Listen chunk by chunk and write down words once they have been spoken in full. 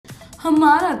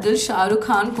हमारा दिल शाहरुख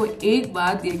खान को एक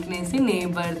बार देखने से नहीं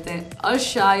भरते और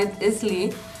शायद इसलिए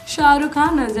शाहरुख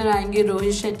खान नजर आएंगे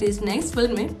रोहित शेट्टी इस नेक्स्ट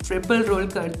फिल्म में ट्रिपल रोल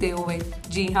करते हुए।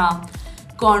 जी हाँ,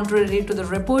 contrary to the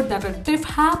report that a tiff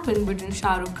happened between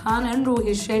Shah Rukh Khan and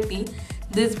Rohit Shetty,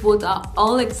 these both are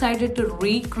all excited to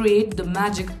recreate the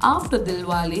magic after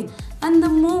Dilwale, and the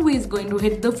movie is going to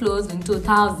hit the floors in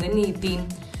 2018.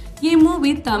 ये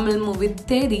movie Tamil movie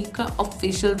तेरी का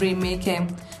official remake है।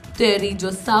 तेरी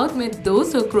जो south में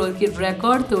 200 करोड़ की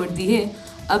record तोड़ दी है।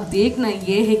 अब देखना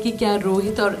ये है कि क्या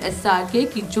रोहित और एसआरके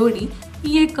की जोड़ी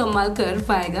ये कमाल कर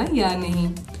पाएगा या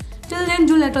नहीं। Till then,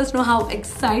 do let us know how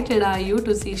excited are you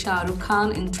to see Shah Rukh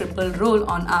Khan in triple role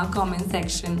on our comment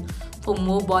section. For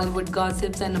more Bollywood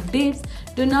gossips and updates,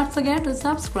 do not forget to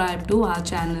subscribe to our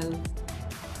channel.